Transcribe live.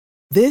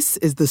This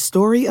is the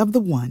story of the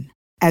one.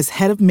 As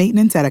head of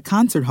maintenance at a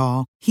concert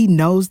hall, he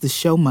knows the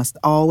show must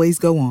always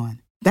go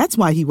on. That's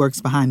why he works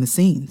behind the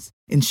scenes,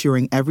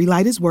 ensuring every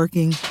light is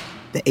working,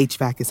 the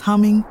HVAC is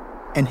humming,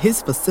 and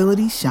his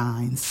facility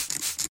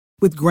shines.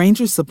 With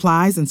Grainger's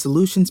supplies and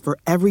solutions for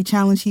every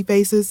challenge he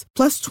faces,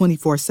 plus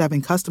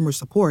 24/7 customer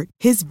support,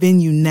 his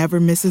venue never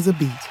misses a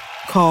beat.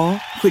 Call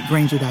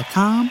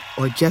quickgrainger.com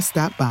or just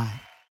stop by.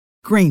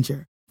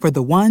 Grainger, for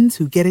the ones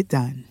who get it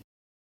done.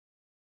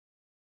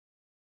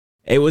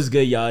 Hey, what's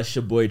good, y'all? It's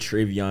your boy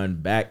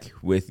Tre'Vion back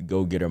with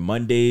Go Getter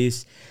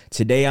Mondays.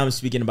 Today, I'm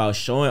speaking about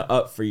showing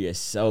up for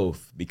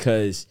yourself,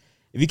 because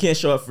if you can't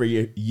show up for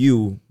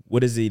you,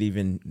 what's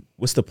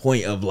the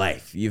point of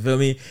life? You feel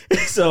me?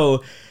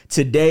 So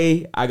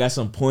today, I got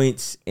some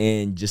points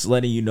and just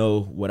letting you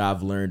know what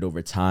I've learned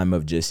over time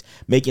of just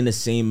making the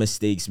same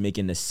mistakes,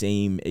 making the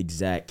same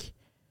exact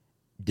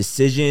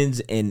decisions,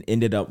 and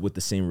ended up with the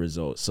same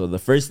results. So the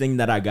first thing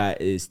that I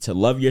got is to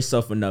love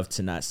yourself enough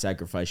to not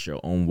sacrifice your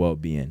own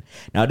well-being.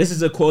 Now, this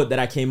is a quote that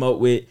I came up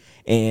with,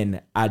 and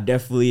I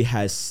definitely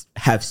have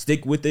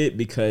stick with it,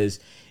 because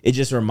it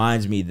just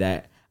reminds me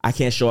that I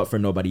can't show up for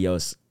nobody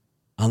else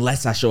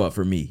unless I show up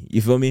for me.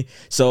 You feel me?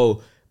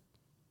 So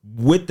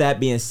with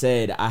that being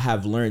said, I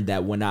have learned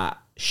that when I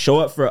show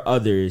up for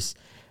others,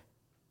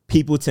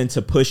 people tend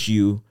to push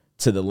you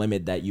to the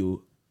limit that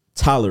you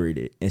tolerate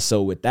it. And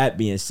so with that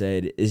being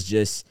said, it's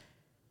just,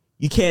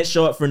 you can't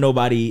show up for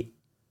nobody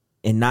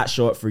and not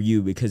show up for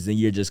you, because then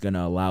you're just going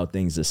to allow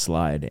things to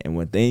slide. And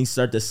when things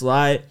start to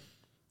slide,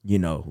 we're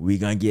going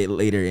to get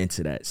later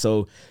into that.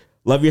 So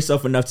love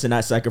yourself enough to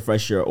not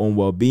sacrifice your own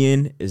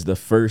well-being is the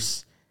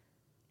first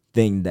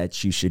thing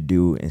that you should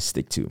do and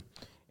stick to.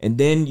 And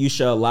then you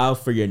should allow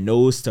for your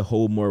no's to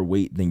hold more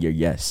weight than your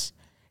yes.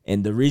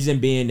 And the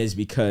reason being is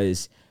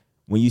because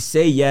when you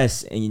say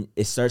yes and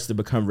it starts to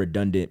become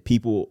redundant,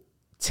 people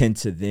tend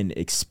to then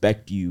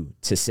expect you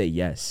to say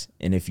yes.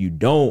 And if you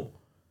don't,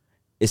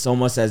 it's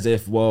almost as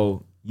if,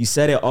 well, you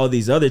said it all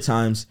these other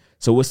times,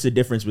 so what's the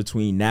difference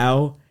between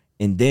now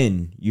and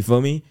then? You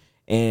feel me?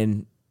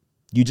 And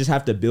you just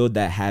have to build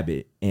that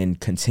habit and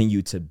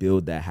continue to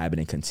build that habit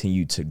and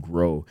continue to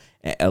grow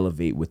and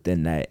elevate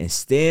within that and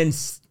stand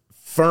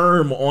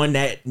firm on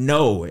that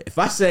no. If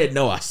I said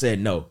no, I said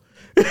no.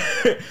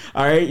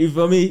 All right, you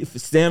feel me?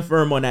 Stand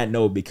firm on that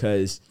no,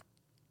 because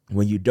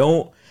when you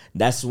don't,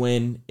 that's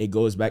when it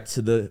goes back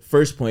to the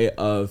first point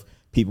of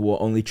people will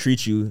only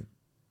treat you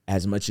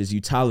as much as you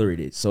tolerate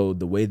it. So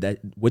the way that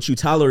what you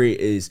tolerate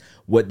is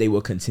what they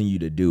will continue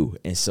to do.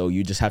 And so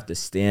you just have to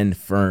stand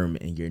firm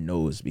in your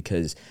no's,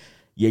 because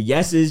your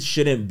yeses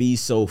shouldn't be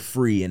so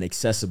free and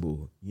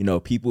accessible.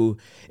 People,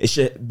 it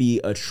should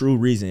be a true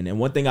reason. And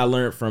one thing I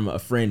learned from a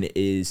friend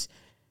is,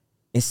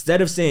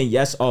 instead of saying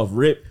yes off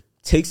rip,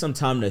 take some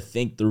time to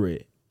think through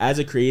it. As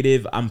a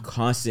creative, I'm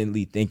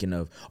constantly thinking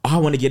of, I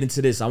want to get into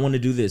this. I want to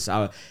do this.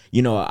 I'm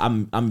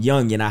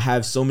young and I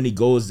have so many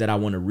goals that I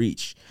want to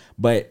reach.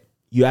 But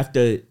you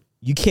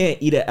can't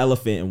eat an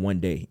elephant in one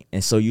day.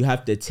 And so you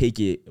have to take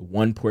it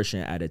one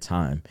portion at a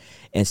time.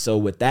 And so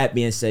with that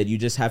being said, you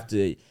just have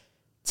to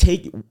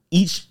take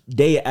each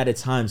day at a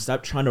time.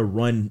 Stop trying to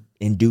run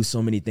and do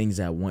so many things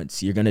at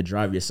once. You're going to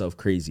drive yourself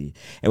crazy.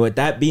 And with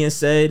that being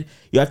said,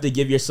 you have to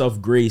give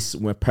yourself grace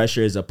when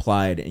pressure is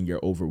applied and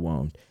you're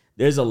overwhelmed.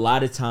 There's a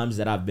lot of times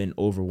that I've been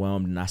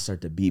overwhelmed and I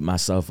start to beat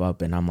myself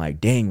up and I'm like,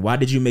 dang, why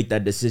did you make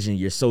that decision?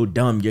 You're so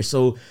dumb. You're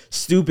so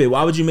stupid.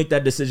 Why would you make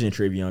that decision,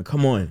 Tre'Vion?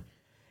 Come on.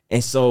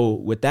 And so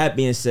with that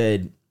being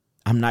said,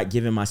 I'm not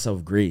giving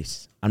myself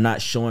grace. I'm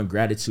not showing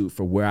gratitude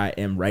for where I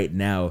am right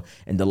now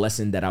and the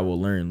lesson that I will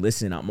learn.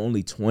 Listen, I'm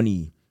only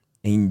 20,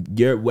 and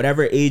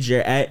whatever age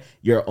you're at,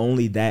 you're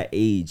only that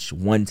age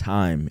one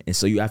time. And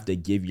so you have to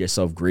give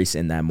yourself grace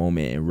in that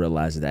moment and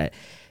realize that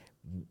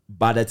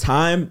by the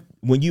time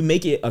when you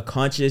make it a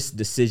conscious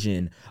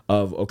decision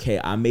of, okay,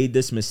 I made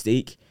this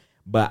mistake,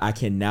 but I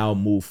can now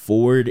move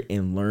forward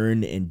and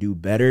learn and do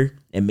better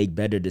and make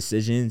better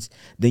decisions,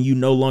 then you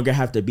no longer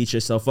have to beat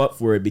yourself up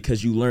for it,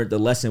 because you learned the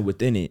lesson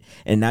within it.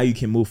 And now you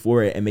can move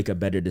forward and make a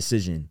better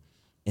decision.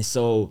 And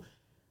so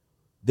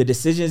the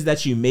decisions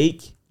that you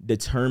make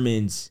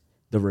determines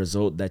the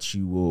result that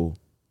you will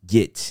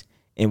get.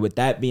 And with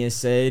that being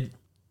said,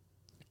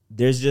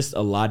 there's just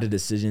a lot of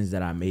decisions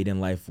that I made in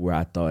life where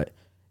I thought,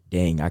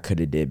 dang, I could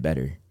have did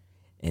better.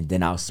 And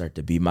then I'll start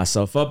to beat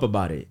myself up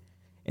about it.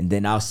 And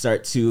then I'll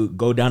start to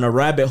go down a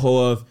rabbit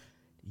hole of,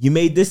 you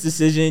made this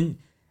decision.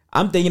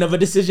 I'm thinking of a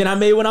decision I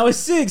made when I was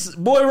 6.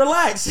 Boy,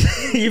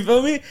 relax. You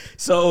feel me?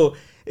 So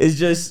it's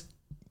just,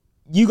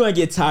 you're going to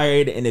get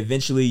tired and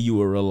eventually you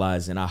will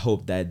realize, and I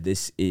hope that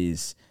this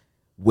is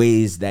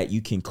ways that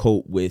you can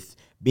cope with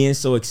being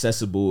so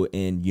accessible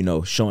and,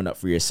 showing up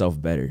for yourself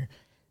better.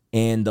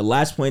 And the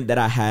last point that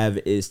I have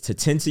is to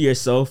tend to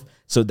yourself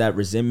so that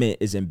resentment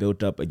isn't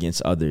built up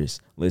against others.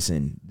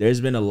 Listen, there's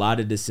been a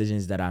lot of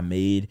decisions that I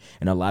made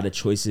and a lot of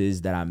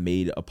choices that I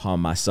made upon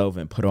myself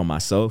and put on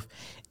myself.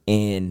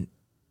 And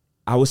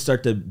I would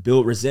start to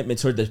build resentment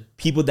toward the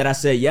people that I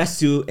said yes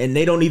to, and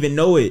they don't even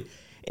know it.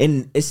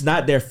 And it's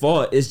not their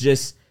fault. It's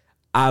just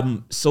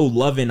I'm so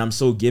loving, I'm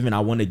so giving.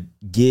 I want to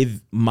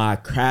give my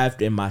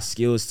craft and my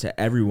skills to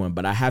everyone,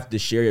 but I have to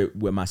share it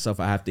with myself.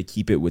 I have to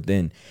keep it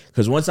within,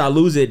 because once I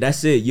lose it,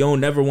 that's it. You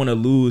don't never want to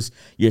lose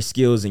your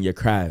skills and your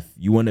craft.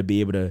 You want to be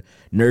able to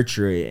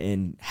nurture it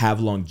and have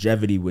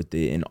longevity with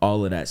it and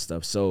all of that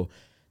stuff. So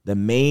the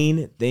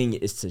main thing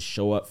is to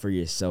show up for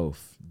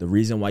yourself. The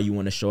reason why you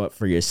want to show up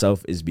for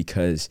yourself is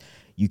because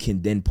you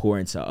can then pour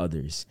into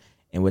others.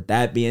 And with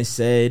that being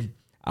said,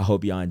 I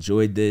hope y'all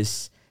enjoyed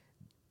this.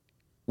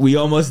 We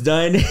almost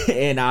done,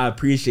 and I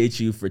appreciate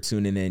you for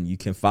tuning in. You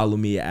can follow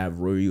me at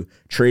Royal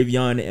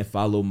Tre'Vion and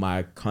follow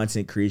my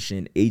content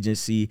creation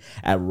agency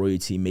at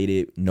Royalty Made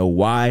It Know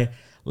Why.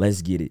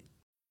 Let's get it.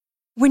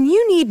 When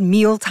you need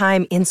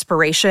mealtime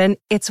inspiration,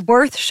 it's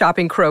worth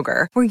shopping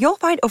Kroger, where you'll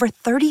find over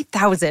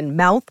 30,000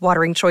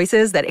 mouth-watering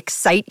choices that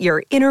excite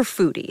your inner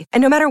foodie.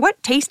 And no matter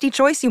what tasty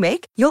choice you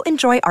make, you'll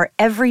enjoy our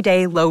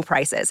everyday low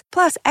prices,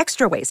 plus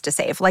extra ways to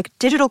save, like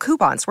digital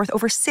coupons worth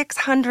over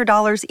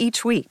 $600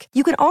 each week.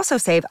 You can also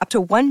save up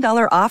to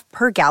 $1 off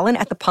per gallon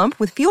at the pump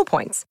with fuel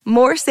points.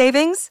 More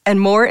savings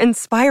and more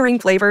inspiring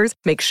flavors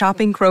make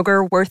shopping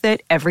Kroger worth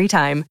it every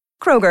time.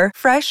 Kroger,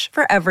 fresh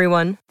for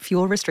everyone.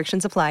 Fuel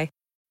restrictions apply.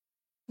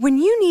 When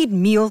you need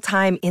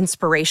mealtime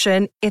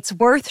inspiration, it's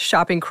worth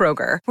shopping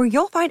Kroger, where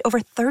you'll find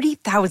over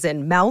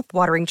 30,000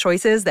 mouth-watering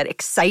choices that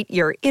excite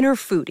your inner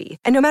foodie.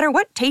 And no matter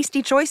what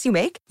tasty choice you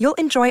make, you'll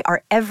enjoy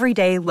our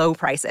everyday low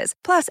prices,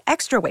 plus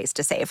extra ways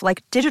to save,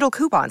 like digital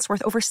coupons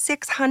worth over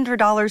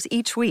 $600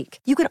 each week.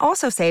 You can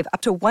also save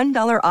up to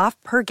 $1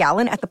 off per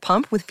gallon at the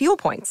pump with fuel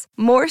points.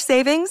 More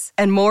savings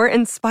and more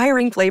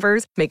inspiring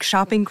flavors make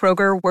shopping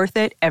Kroger worth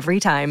it every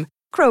time.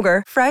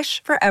 Kroger,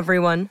 fresh for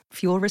everyone.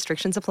 Fuel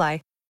restrictions apply.